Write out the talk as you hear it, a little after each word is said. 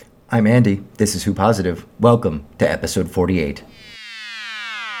I'm Andy. This is Who Positive. Welcome to episode 48.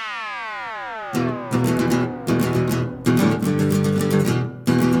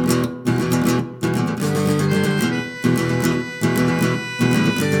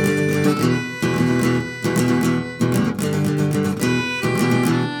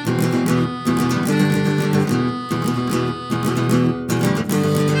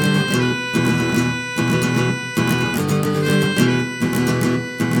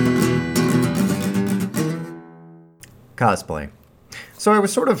 Cosplay. So I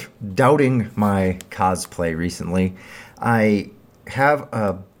was sort of doubting my cosplay recently. I have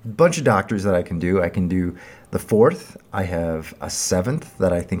a bunch of doctors that I can do. I can do the 4th. I have a 7th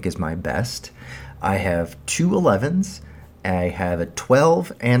that I think is my best. I have 2 11s. I have a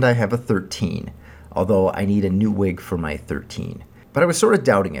 12 and I have a 13. Although I need a new wig for my 13. But I was sort of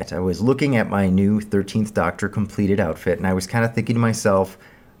doubting it. I was looking at my new 13th Doctor completed outfit and I was kind of thinking to myself,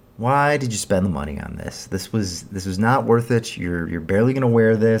 why did you spend the money on this? This was not worth it. You're barely gonna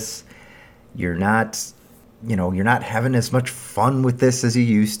wear this. You're not having as much fun with this as you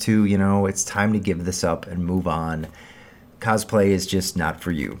used to. It's time to give this up and move on. Cosplay is just not for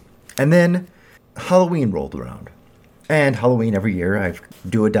you. And then Halloween rolled around. And Halloween every year I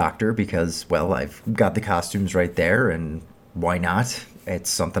do a doctor because, well, I've got the costumes right there and why not? It's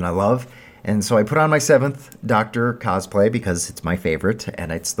something I love. And so I put on my 7th Doctor cosplay because it's my favorite,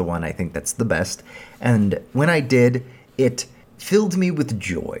 and it's the one I think that's the best. And when I did, it filled me with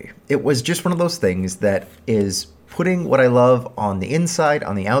joy. It was just one of those things that is putting what I love on the inside,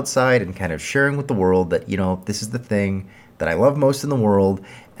 on the outside, and kind of sharing with the world that, this is the thing that I love most in the world,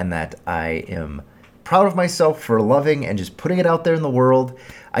 and that I am proud of myself for loving and just putting it out there in the world.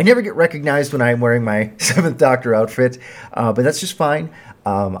 I never get recognized when I'm wearing my 7th Doctor outfit, but that's just fine.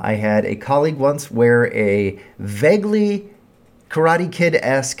 I had a colleague once wear a vaguely Karate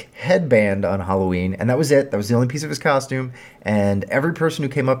Kid-esque headband on Halloween, and that was it. That was the only piece of his costume, and every person who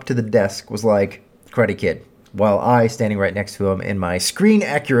came up to the desk was like, Karate Kid, while I, standing right next to him in my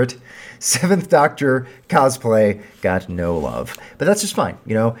screen-accurate 7th Doctor cosplay, got no love. But that's just fine,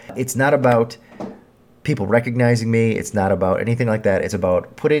 It's not about people recognizing me. It's not about anything like that. It's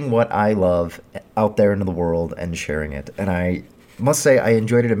about putting what I love out there into the world and sharing it, and I must say I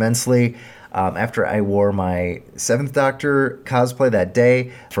enjoyed it immensely. After I wore my 7th Doctor cosplay that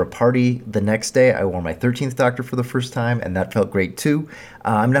day for a party the next day, I wore my 13th Doctor for the first time, and that felt great too.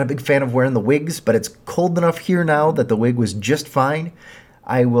 I'm not a big fan of wearing the wigs, but it's cold enough here now that the wig was just fine.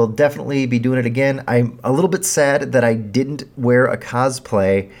 I will definitely be doing it again. I'm a little bit sad that I didn't wear a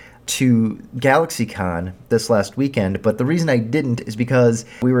cosplay to GalaxyCon this last weekend, but the reason I didn't is because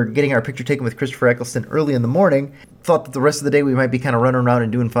we were getting our picture taken with Christopher Eccleston early in the morning. Thought that the rest of the day we might be kind of running around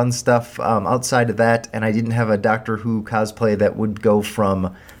and doing fun stuff outside of that, and I didn't have a Doctor Who cosplay that would go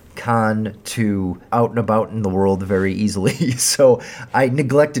from con to out and about in the world very easily. So I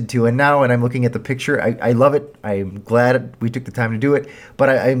neglected to, and now when I'm looking at the picture, I love it. I'm glad we took the time to do it, but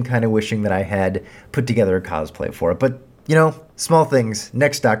I'm kind of wishing that I had put together a cosplay for it. But small things.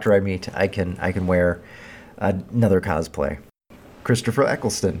 Next Doctor I meet, I can wear another cosplay. Christopher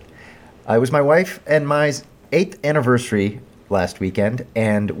Eccleston. It was my wife and my 8th anniversary last weekend,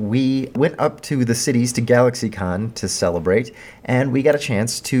 and we went up to the cities to GalaxyCon to celebrate, and we got a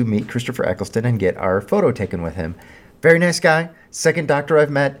chance to meet Christopher Eccleston and get our photo taken with him. Very nice guy. 2nd Doctor I've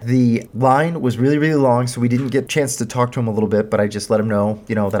met. The line was really, really long, so we didn't get a chance to talk to him a little bit, but I just let him know,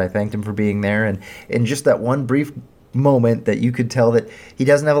 that I thanked him for being there, and in just that one brief moment that you could tell that he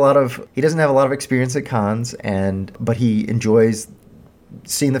doesn't have a lot of experience at cons, but he enjoys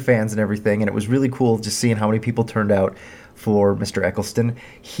seeing the fans and everything, and it was really cool just seeing how many people turned out for Mr. Eccleston.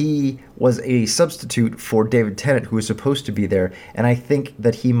 He was a substitute for David Tennant, who was supposed to be there, and I think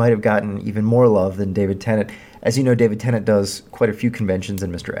that he might have gotten even more love than David Tennant. As you know, David Tennant does quite a few conventions,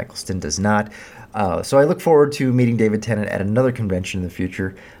 and Mr. Eccleston does not. So I look forward to meeting David Tennant at another convention in the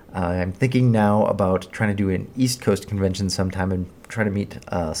future. I'm thinking now about trying to do an East Coast convention sometime and try to meet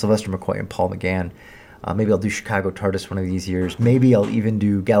Sylvester McCoy and Paul McGann. Maybe I'll do Chicago TARDIS one of these years. Maybe I'll even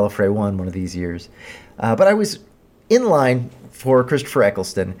do Gallifrey 1 one of these years. But I was in line for Christopher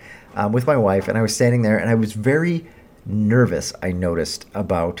Eccleston with my wife, and I was standing there, and I was very nervous, I noticed,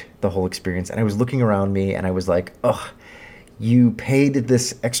 about the whole experience. And I was looking around me, and I was like, ugh, you paid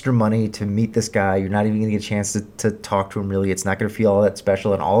this extra money to meet this guy. You're not even going to get a chance to talk to him, really. It's not going to feel all that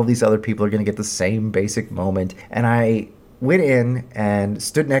special, and all of these other people are going to get the same basic moment. And I went in and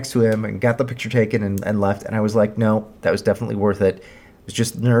stood next to him and got the picture taken and left. And I was like, no, that was definitely worth it. It was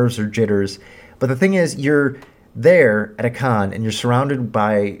just nerves or jitters. But the thing is, you're there at a con and you're surrounded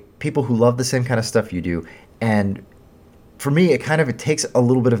by people who love the same kind of stuff you do. And for me, it takes a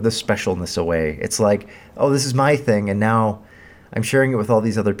little bit of the specialness away. It's like, oh, this is my thing, and now I'm sharing it with all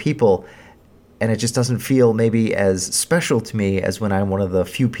these other people, and it just doesn't feel maybe as special to me as when I'm one of the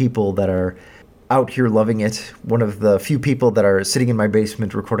few people that are out here loving it, one of the few people that are sitting in my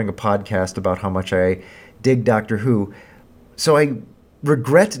basement recording a podcast about how much I dig Doctor Who. So I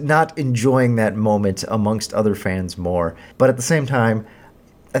regret not enjoying that moment amongst other fans more. But at the same time,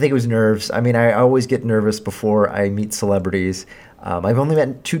 I think it was nerves. I mean, I always get nervous before I meet celebrities. I've only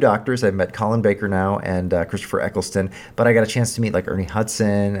met 2 doctors. I've met Colin Baker now and Christopher Eccleston, but I got a chance to meet like Ernie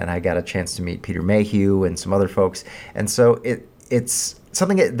Hudson, and I got a chance to meet Peter Mayhew and some other folks. And so it's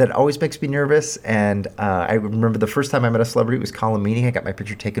something that always makes me nervous. And I remember the first time I met a celebrity, it was Colin Meaney. I got my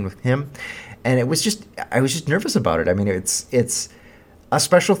picture taken with him, and I was just nervous about it. I mean, it's a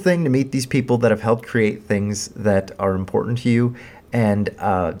special thing to meet these people that have helped create things that are important to you. And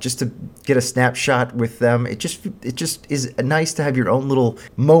just to get a snapshot with them, it just is nice to have your own little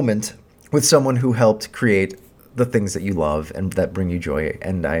moment with someone who helped create the things that you love and that bring you joy.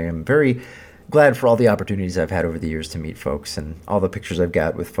 And I am very glad for all the opportunities I've had over the years to meet folks, and all the pictures I've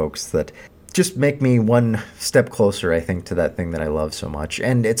got with folks that just make me one step closer, I think, to that thing that I love so much.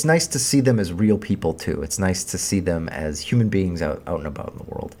 And it's nice to see them as real people, too. It's nice to see them as human beings out and about in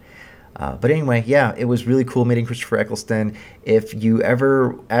the world. But anyway, yeah, it was really cool meeting Christopher Eccleston. If you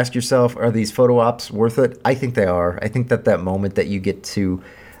ever ask yourself, are these photo ops worth it? I think they are. I think that moment that you get to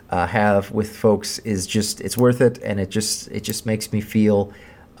have with folks is it's worth it. And it just makes me feel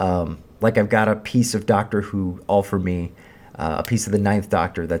like I've got a piece of Doctor Who all for me, a piece of the Ninth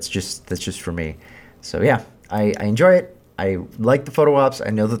Doctor that's just for me. So yeah, I enjoy it. I like the photo ops. I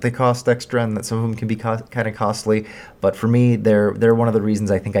know that they cost extra and that some of them can be kind of costly, but for me, they're one of the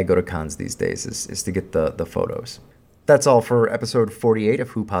reasons I think I go to cons these days is to get the photos. That's all for episode 48 of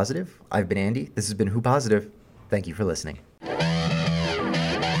Who Positive. I've been Andy. This has been Who Positive. Thank you for listening.